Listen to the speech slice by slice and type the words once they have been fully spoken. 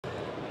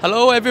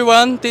Hello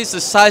everyone, this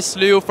is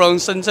Liu from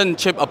Shenzhen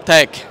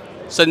Optech,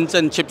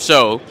 Shenzhen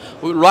Chipshow.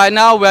 Right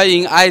now we're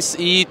in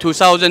ISE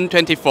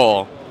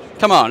 2024.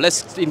 Come on,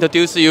 let's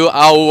introduce you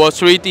our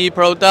 3D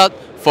product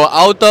for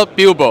outdoor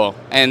billboard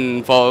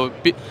and for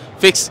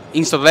fixed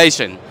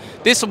installation.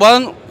 This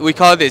one we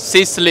call it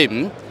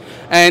C-Slim,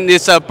 and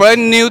it's a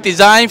brand new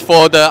design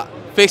for the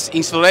fixed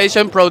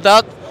installation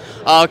product.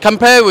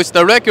 Compared with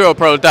the regular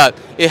product,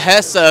 it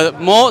has a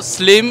more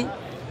slim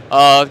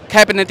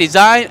cabinet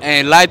design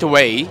and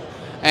lightweight,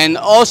 and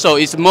also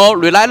it's more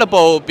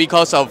reliable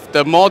because of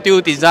the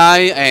module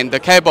design and the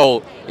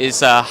cable is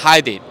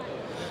hidden.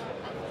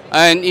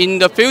 And in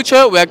the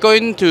future, we are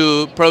going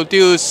to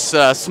produce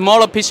a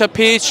smaller picture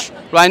pitch.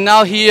 Right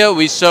now here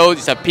we show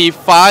it's a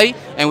P5,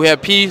 and we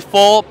have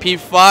P4,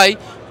 P5,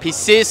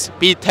 P6,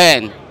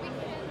 P10.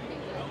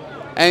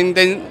 And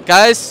then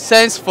guys,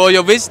 thanks for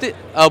your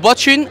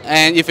watching,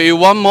 and if you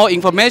want more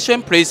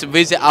information, please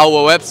visit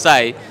our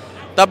website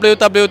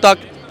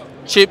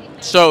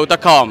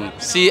www.chipshow.com.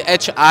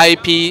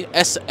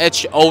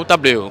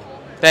 CHIPSHOW.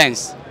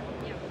 Thanks.